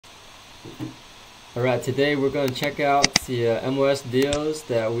Alright, today we're going to check out the MLS deals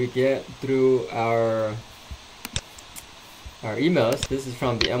that we get through our emails. This is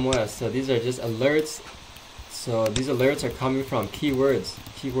from the MLS, so these are just alerts. So these alerts are coming from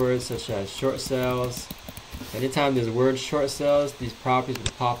keywords such as short sales. Anytime there's a word short sales, these properties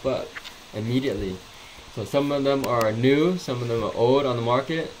will pop up immediately. So some of them are new, some of them are old on the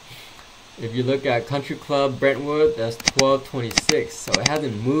market. If you look at Country Club Brentwood, that's 1226, so it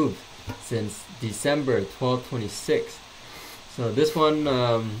hasn't moved since December 1226. So this one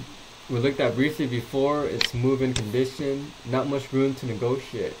we looked at briefly before. It's move-in condition, not much room to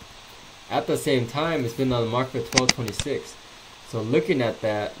negotiate. At the same time, it's been on the market for 1226. So looking at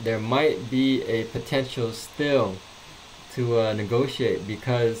that, there might be a potential still to negotiate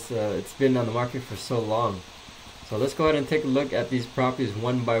because it's been on the market for so long. So let's go ahead and take a look at these properties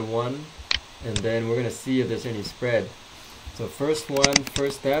one by one, and then we're going to see if there's any spread. So first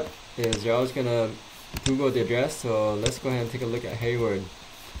step is you're always going to Google the address. So let's go ahead and take a look at Hayward.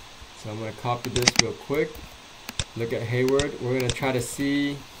 So I'm going to copy this real quick. Look at Hayward. We're going to try to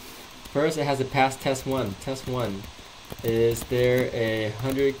see, first it has to pass test one. Test one. Is there a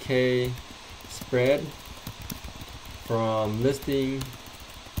 100K spread from listing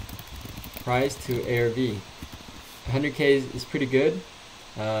price to ARV? 100K is pretty good.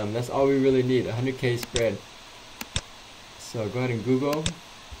 That's all we really need, 100K spread. So go ahead and Google.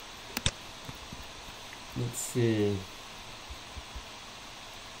 Let's see.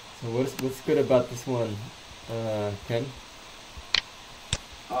 So what's good about this one, Ken?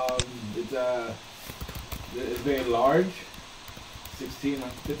 It's very large,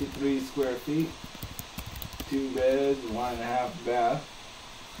 1,653 square feet, 2 beds, 1.5 bath.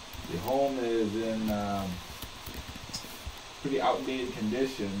 The home is in pretty outdated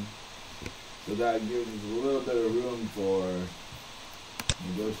condition, so that gives us a little bit of room for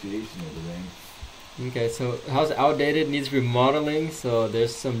negotiation of the thing. Okay, so house outdated, needs remodeling, so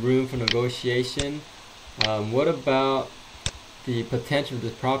there's some room for negotiation. What about the potential of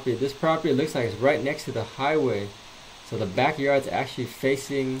this property? This property looks like it's right next to the highway, so the backyard's actually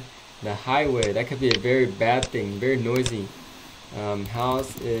facing the highway. That could be a very bad thing, very noisy.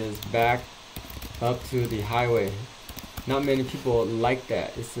 House is back up to the highway. Not many people like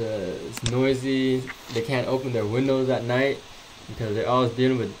that. It's noisy. They can't open their windows at night because they're always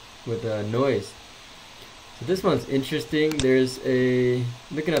dealing with noise. So this one's interesting. There's a,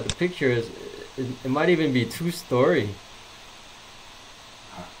 looking at the pictures, it might even be 2-story.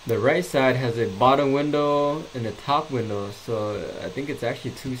 The right side has a bottom window and a top window, so I think it's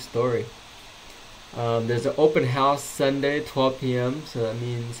actually 2-story. There's an open house Sunday, 12 p.m. So that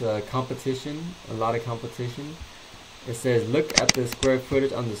means competition, a lot of competition. It says look at the square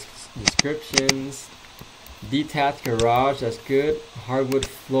footage on the descriptions. Detached garage, that's good. Hardwood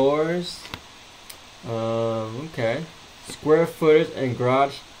floors. Okay. Square footage and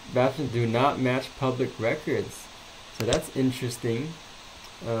garage bathrooms do not match public records. So that's interesting.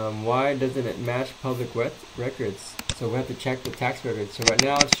 Why doesn't it match public records? So we have to check the tax records. So right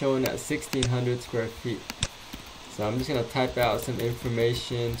now it's showing at 1,600 square feet. So I'm just going to type out some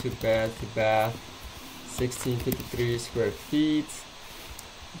information. 2 beds, 2 bath, 1,653 square feet.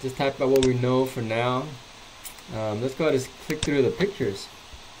 Just type out what we know for now. Let's go ahead and click through the pictures.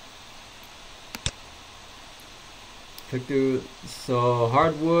 Click through. So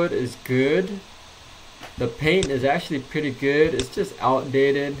hardwood is good. The paint is actually pretty good. It's just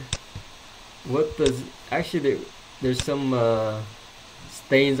outdated. What does actually there's some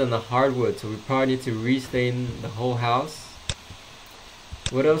stains on the hardwood, so we probably need to restain the whole house.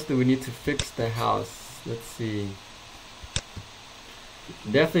 What else do we need to fix the house? Let's see.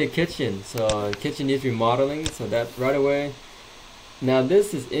 Definitely a kitchen. So kitchen needs remodeling. So that's right away. Now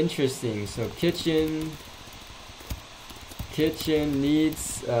this is interesting. So kitchen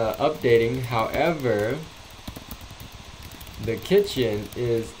needs updating. However, the kitchen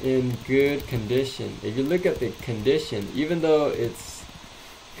is in good condition. If you look at the condition, even though it's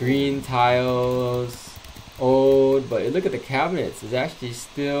green tiles, old, but look at the cabinets, it's actually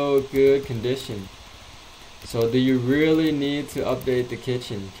still good condition. So do you really need to update the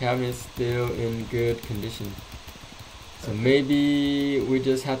kitchen? Cabinets still in good condition. So maybe we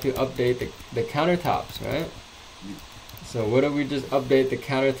just have to update the countertops, right? So what if we just update the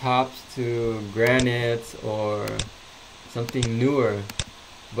countertops to granite or something newer?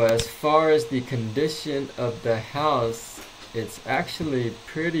 But as far as the condition of the house, it's actually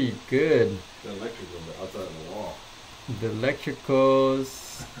pretty good. The electricals are outside of the wall. The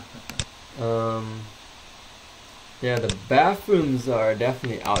electricals, yeah, the bathrooms are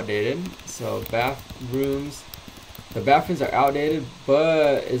definitely outdated. So bathrooms The bathrooms are outdated,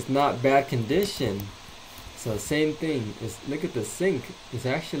 but it's not bad condition. So same thing. Look at the sink. It's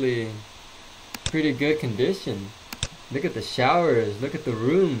actually pretty good condition. Look at the showers. Look at the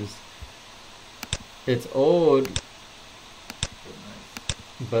rooms. It's old,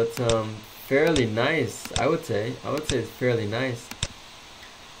 but fairly nice. I would say it's fairly nice.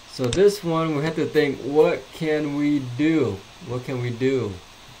 So this one we have to think, what can we do? What can we do?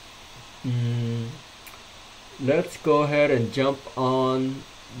 Let's go ahead and jump on.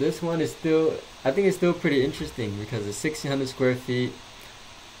 This one is still, I think it's still pretty interesting because it's 1,600 square feet.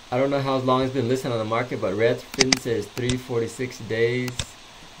 I don't know how long it's been listed on the market, but Redfin says 346 days.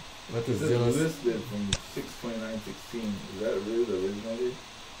 What does Zillow? Listed from 6/29/16. Is that really the original?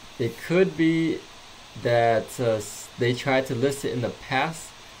 It could be that they tried to list it in the past,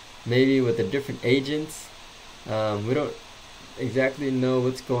 maybe with the different agents. We don't exactly know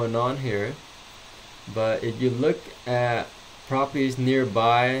what's going on here, but if you look at properties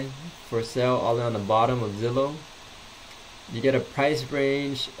nearby for sale all the way on the bottom of Zillow, you get a price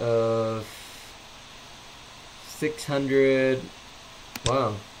range of 600.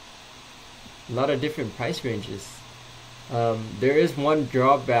 Wow, a lot of different price ranges. There is one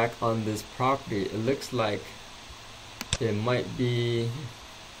drawback on this property. It looks like it might be,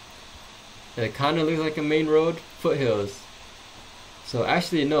 it kind of looks like a main road, foothills. So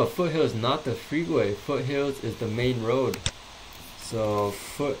actually no, foothills not the freeway. Foothills is the main road. So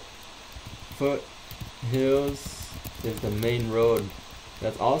foothills is the main road.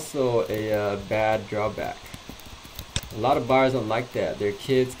 That's also a bad drawback. A lot of buyers don't like that. Their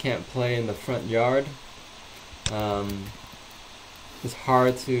kids can't play in the front yard. It's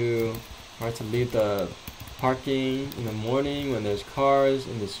hard to leave the parking in the morning when there's cars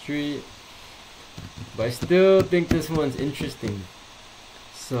in the street. But I still think this one's interesting.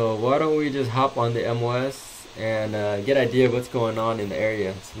 So why don't we just hop on the MLS and get an idea of what's going on in the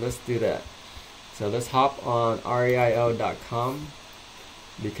area. So let's do that. So let's hop on REIL.com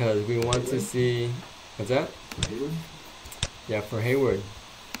because we want to see, what's that? Hayward? Yeah, for Hayward.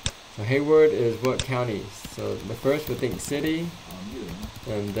 So Hayward is what county? So the first we think city,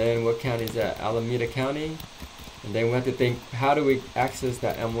 and then what county is that? Alameda County. And then we have to think, how do we access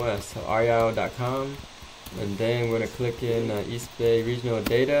that MLS? So REIL.com, and then we're going to click in East Bay Regional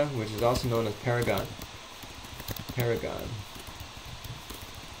Data, which is also known as Paragon.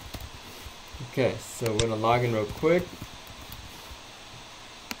 Okay, so we're going to log in real quick.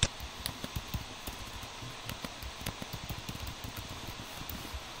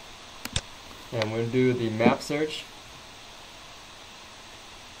 And we're going to do the map search.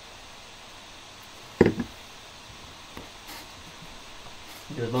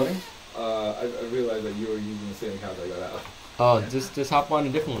 You're loading? I realized that you were using the same account I got out. Oh, just hop on a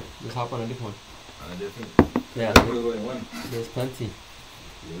different one. Just hop on a different one. On a different? Yeah. What is only one? There's plenty.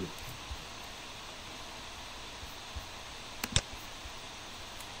 Good.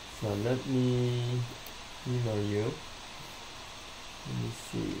 So let me email you. Let me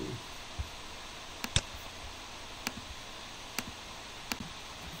see.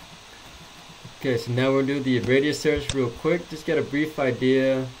 Okay, so now we'll do the radius search real quick. Just get a brief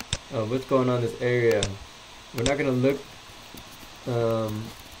idea of what's going on in this area. We're not going to look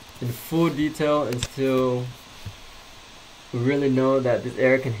in full detail until we really know that this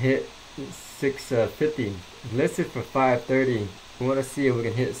area can hit 650. It's listed for 530. We want to see if we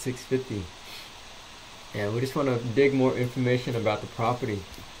can hit 650. And we just want to dig more information about the property.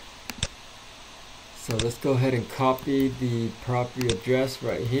 So let's go ahead and copy the property address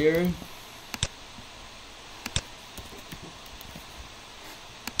right here.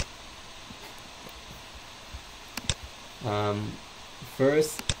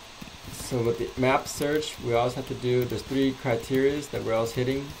 First, so with the map search, we always have to do, there's 3 criteria that we're always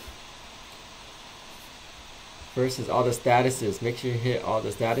hitting. First is all the statuses. Make sure you hit all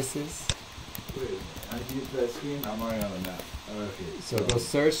the statuses. Wait, I can get to that screen? I'm already on the map. Okay. So go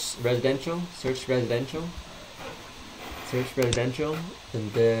search residential, search residential,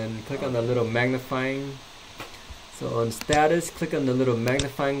 and then click on the little magnifying. So on status, click on the little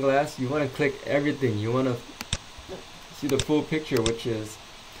magnifying glass. You want to click everything. You want to see the full picture, which is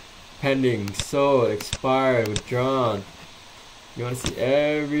pending, sold, expired, withdrawn. You want to see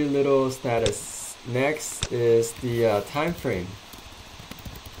every little status. Next is the time frame.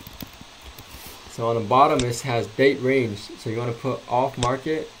 So on the bottom it has date range. So you want to put off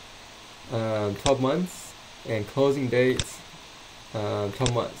market 12 months and closing dates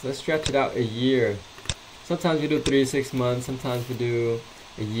 12 months. Let's stretch it out a year. Sometimes we do 3 to 6 months. Sometimes we do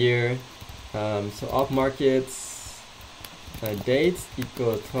a year. So off markets dates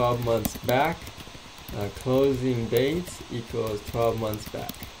equal 12 months back, closing date equals 12 months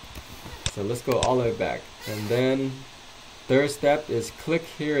back. So let's go all the way back. And then third step is click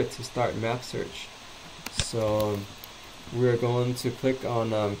here to start map search. So we're going to click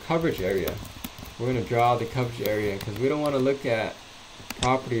on coverage area. We're going to draw the coverage area because we don't want to look at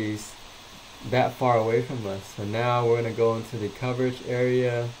properties that far away from us. So now we're going to go into the coverage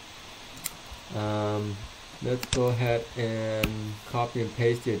area. Let's go ahead and copy and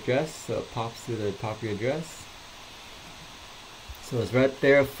paste the address so it pops to the property address. So it's right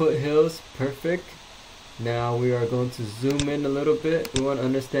there, foothills, perfect. Now we are going to zoom in a little bit. We want to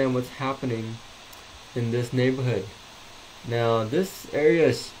understand what's happening in this neighborhood. Now this area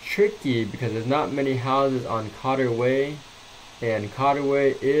is tricky because there's not many houses on COTTER Way, and COTTER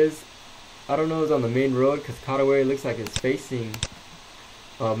Way is, I don't know if it's on the main road because COTTER Way looks like it's facing,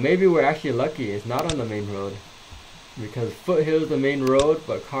 maybe we're actually lucky it's not on the main road, because Foothill is the main road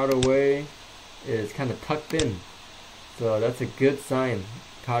but COTTER Way is kind of tucked in. So that's a good sign.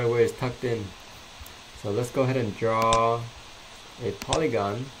 COTTER Way is tucked in. So let's go ahead and draw a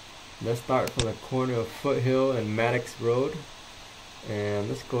polygon. Let's start from the corner of Foothill and Maddox Road. And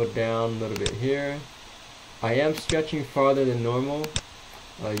let's go down a little bit here. I am stretching farther than normal.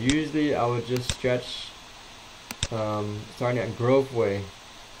 Usually I would just stretch starting at Grove Way.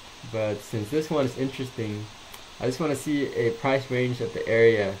 But since this one is interesting, I just want to see a price range of the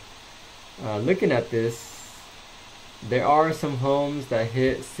area. Looking at this, there are some homes that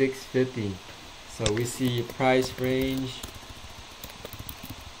hit $650. So we see price range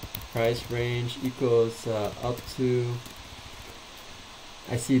equals up to,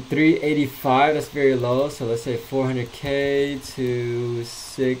 I see 385, that's very low, so let's say 400K to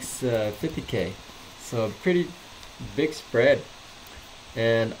 650K. So a pretty big spread.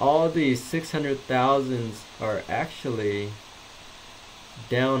 And all these 600,000s are actually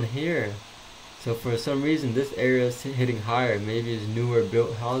down here. So for some reason this area is hitting higher. Maybe it's newer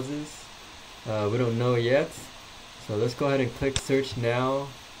built houses. We don't know yet. So let's go ahead and click search now,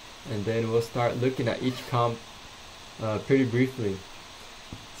 and then we'll start looking at each comp pretty briefly.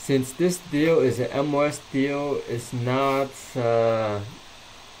 Since this deal is an MLS deal, it's not for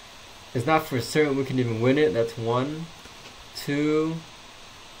certain we can even win it. That's one. Two,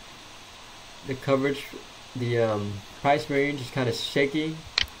 the coverage, the price range is kind of shaky.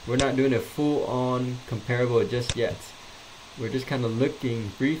 We're not doing a full-on comparable just yet. We're just kind of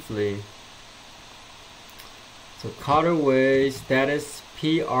looking briefly. So COTTER Way status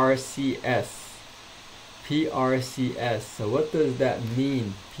PRCS. PRCS. So what does that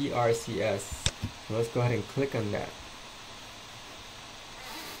mean? PRCS. So let's go ahead and click on that.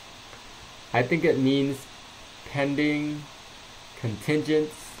 I think it means pending,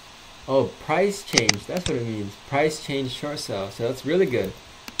 contingents. Oh, price change. That's what it means. Price change short sale. So that's really good.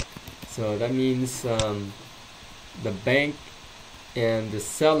 So that means the bank and the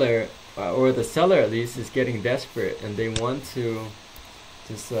seller, or the seller at least, is getting desperate and they want to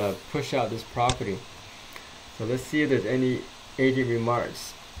just push out this property. So let's see if there's any agent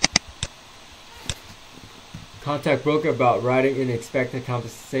remarks. Contact broker about writing in expected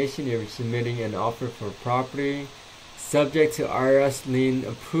compensation. You're submitting an offer for property. Subject to IRS lien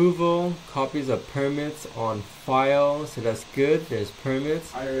approval. Copies of permits on file. So that's good. There's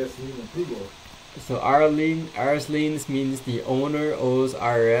permits. IRS lien approval. So IRS liens means the owner owes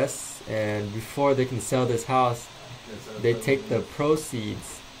IRS, and before they can sell this house, they take the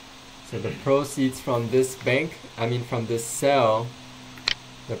proceeds. So the proceeds from this bank, from this sale,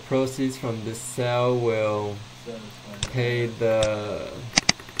 the proceeds from this sale will pay the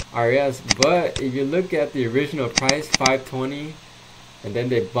IRS. But if you look at the original price, $520, and then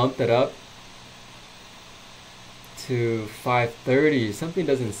they bumped it up to $530, something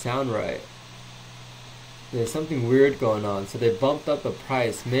doesn't sound right. There's something weird going on. So they bumped up the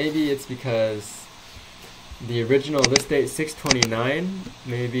price. Maybe it's because the original list date $629.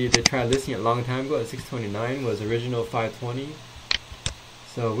 Maybe they tried listing it a long time ago at $629, was original $520.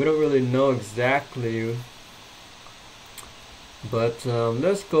 So we don't really know exactly. But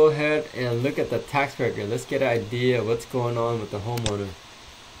let's go ahead and look at the tax record. Let's get an idea of what's going on with the homeowner.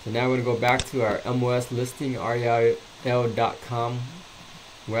 So now we're going to go back to our MLS listing, REIL.com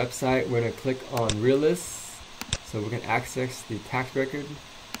website. We're going to click on REIL list, so we can access the tax record.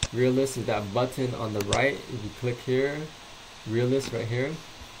 REIL list is that button on the right. If you click here, REIL list right here.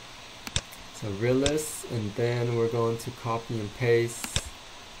 So REIL list, and then we're going to copy and paste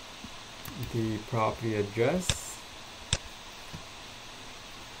the property address.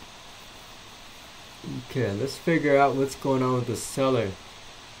 Okay, let's figure out what's going on with the seller.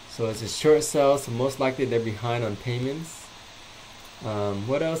 So it's a short sale, so most likely they're behind on payments.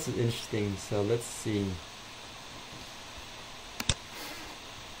 What else is interesting? So let's see.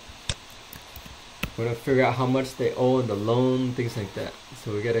 We're gonna figure out how much they owe in the loan, things like that.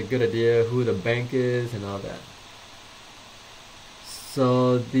 So we get a good idea who the bank is and all that.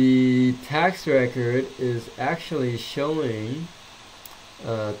 So the tax record is actually showing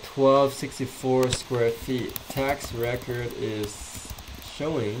 1264 square feet. Tax record is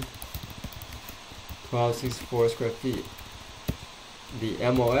showing 1264 square feet. The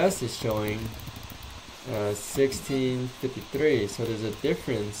MOS is showing 1653. So there's a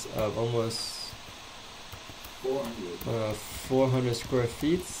difference of almost 400 square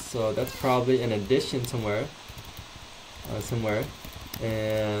feet. So that's probably an addition somewhere.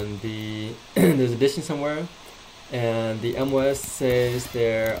 And there's addition somewhere, and the MOS says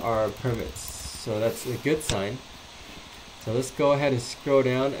there are permits, so that's a good sign. So let's go ahead and scroll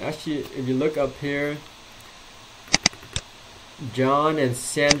down. Actually, if you look up here, John and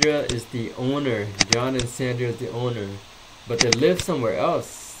Sandra is the owner. John and Sandra is the owner, but they live somewhere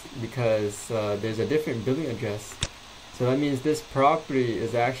else because there's a different billing address. So that means this property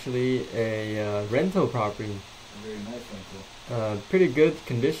is actually a rental property. A very nice rental. Pretty good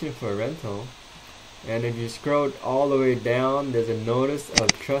condition for a rental. And if you scroll all the way down, there's a notice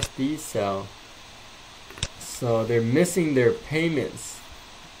of trustee sale. So they're missing their payments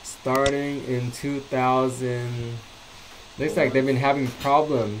starting in 2000. Looks like they've been having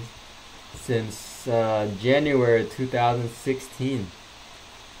problems since January 2016.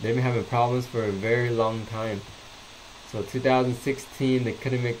 They've been having problems for a very long time. So 2016 they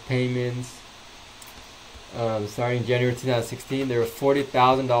couldn't make payments. Starting January 2016, they were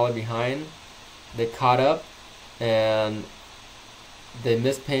 $40,000 behind. They caught up and they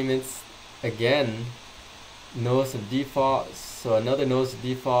missed payments again. Notice of default. So another notice of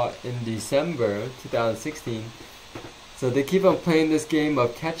default in December 2016. So they keep on playing this game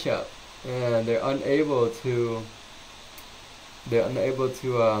of catch up, and they're unable to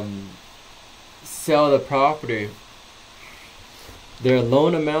sell the property. Their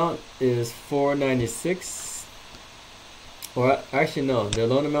loan amount is $496, or actually no, their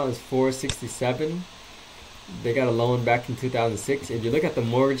loan amount is $467. They got a loan back in 2006. If you look at the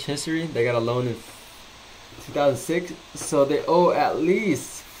mortgage history, they got a loan in 2006, so they owe at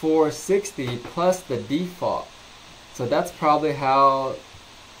least $460 plus the default. So that's probably how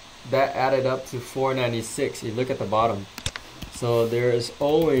that added up to $496. You look at the bottom. So there is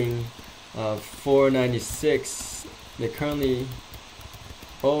owing $496. They currently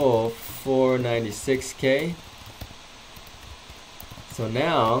owe $496K. So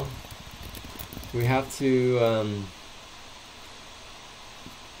now we have to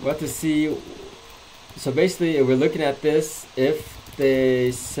see. So basically, we're looking at this. If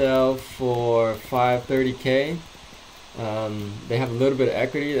they sell for $530K, they have a little bit of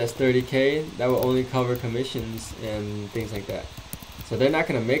equity. That's $30K. That will only cover commissions and things like that. So they're not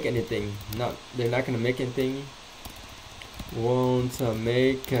gonna make anything. They're not gonna make anything. Won't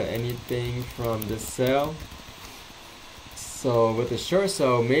make anything from the sale. So with the short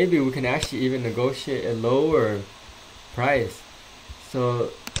sale, maybe we can actually even negotiate a lower price.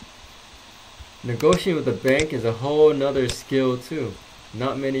 So negotiating with the bank is a whole nother skill too.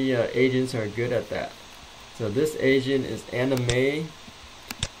 Not many agents are good at that. So this agent is Anna Mae.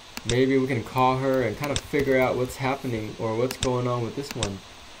 Maybe we can call her and kind of figure out what's happening or what's going on with this one.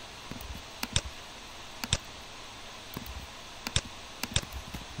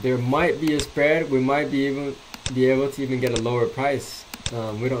 There might be a spread. We might be able to even get a lower price.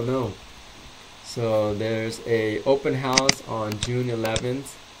 We don't know. So there's a open house on June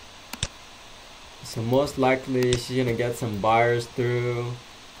 11th. So most likely she's gonna get some buyers through,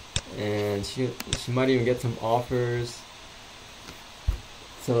 and she might even get some offers.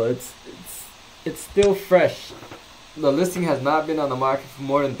 So it's still fresh. The listing has not been on the market for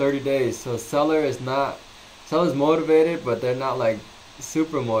more than 30 days. So seller's motivated, but they're not like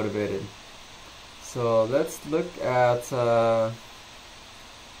super motivated. So let's look at some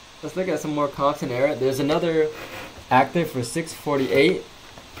more content area. There's another active for 648,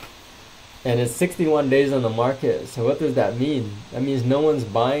 and it's 61 days on the market. So what does that mean? That means no one's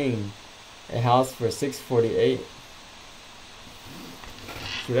buying a house for 648.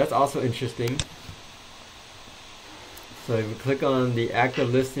 So that's also interesting. So if we click on the active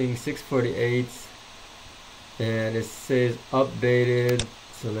listing 648, and it says updated.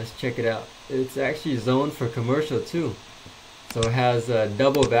 So let's check it out. It's actually zoned for commercial too. So it has a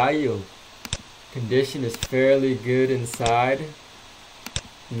double value. Condition is fairly good inside.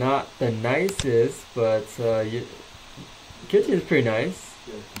 Not the nicest, but kitchen is pretty nice.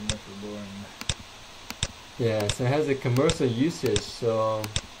 Yeah, so it has a commercial usage, so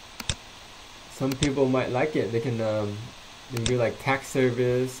some people might like it. They can do like tax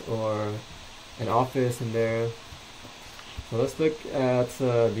service or an office in there. So let's look at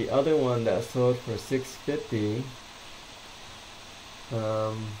the other one that sold for $650.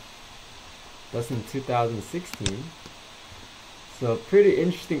 That's in 2016. So pretty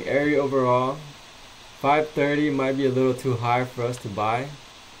interesting area overall. $530 might be a little too high for us to buy.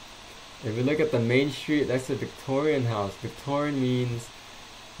 If we look at the main street, that's a Victorian house. Victorian means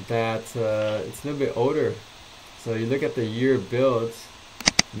that it's a little bit older. So you look at the year built,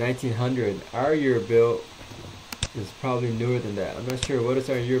 1900. Our year built is probably newer than that. I'm not sure what is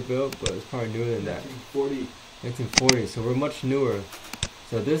our year built, but it's probably newer than that. 1940. So we're much newer.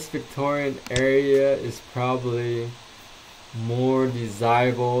 So this Victorian area is probably more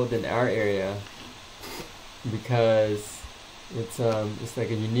desirable than our area because it's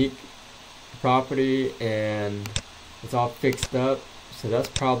like a unique property and it's all fixed up. So that's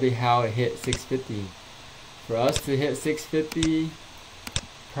probably how it hit 650. For us to hit 650,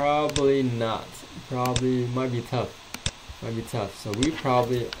 probably not. Probably might be tough. So we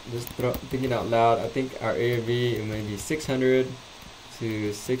probably, just thinking out loud, I think our ARV it may be 600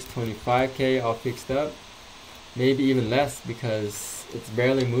 to 625K all fixed up. Maybe even less because it's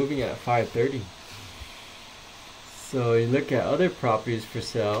barely moving at 530. So you look at other properties for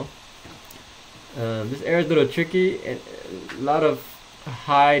sale. This area is a little tricky, and a lot of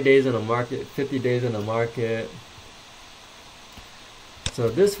high days on the market, 50 days on the market. So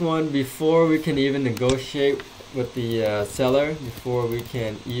this one, before we can even negotiate with the seller, before we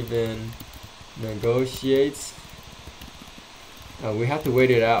can even negotiate, we have to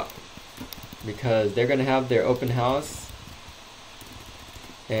wait it out because they're gonna have their open house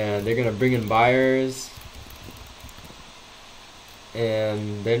and they're gonna bring in buyers,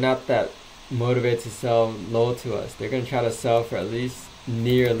 and they're not that motivated to sell low to us. They're gonna try to sell for at least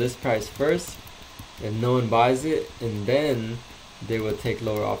near list price first. If no one buys it, and then they will take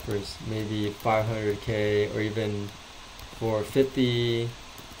lower offers, maybe 500K or even 450,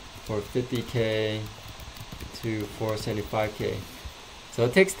 450K to 475K. So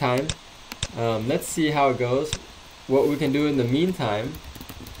it takes time. Let's see how it goes. What we can do in the meantime,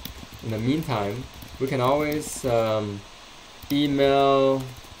 we can always email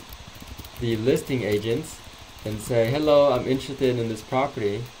the listing agents and say, hello, I'm interested in this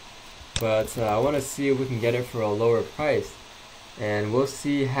property, but I want to see if we can get it for a lower price. And we'll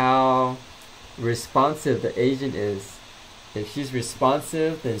see how responsive the agent is. If she's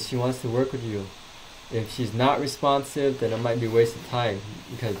responsive, then she wants to work with you. If she's not responsive, then it might be a waste of time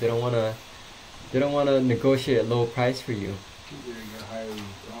because they don't want to negotiate a low price for you.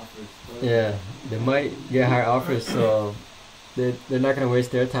 Yeah, they might get higher offers, so they're not going to waste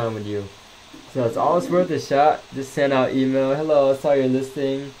their time with you. So it's always worth a shot. Just send out email. Hello, I saw your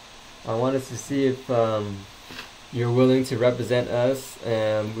listing. I wanted to see if you're willing to represent us,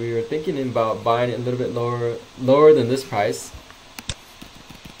 and we were thinking about buying it a little bit lower than this price.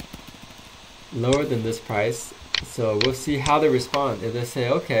 So we'll see how they respond. If they say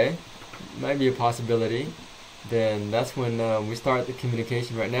okay, might be a possibility, then that's when we start the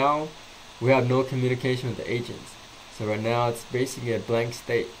communication. Right now we have no communication with the agents, so right now it's basically a blank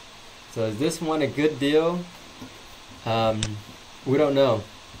state. So is this one a good deal? We don't know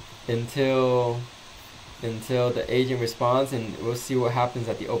until the agent responds, and we'll see what happens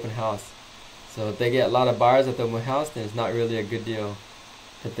at the open house. So if they get a lot of buyers at the open house, then it's not really a good deal.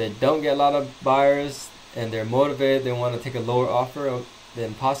 If they don't get a lot of buyers and they're motivated, they want to take a lower offer,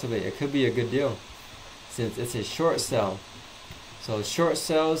 then possibly it could be a good deal since it's a short sale. So short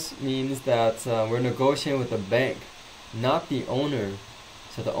sales means that we're negotiating with the bank, not the owner.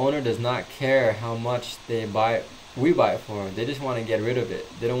 So the owner does not care how much we buy it for. They just want to get rid of it.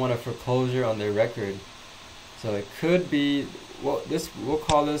 They don't want a foreclosure on their record. So it could be, we'll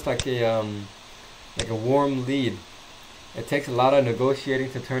call this like a warm lead. It takes a lot of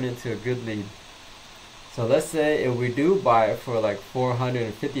negotiating to turn into a good lead. So let's say if we do buy it for like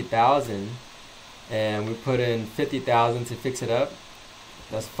 $450,000 and we put in $50,000 to fix it up,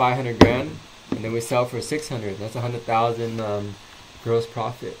 that's 500 grand, and then we sell for 600. That's 100,000 gross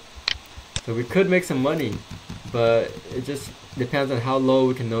profit. So we could make some money, but it just depends on how low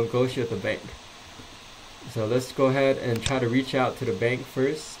we can negotiate with the bank. So let's go ahead and try to reach out to the bank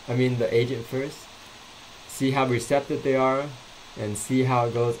first, the agent first, see how receptive they are, and see how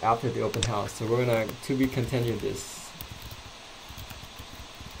it goes after the open house. So we're gonna to be continued this.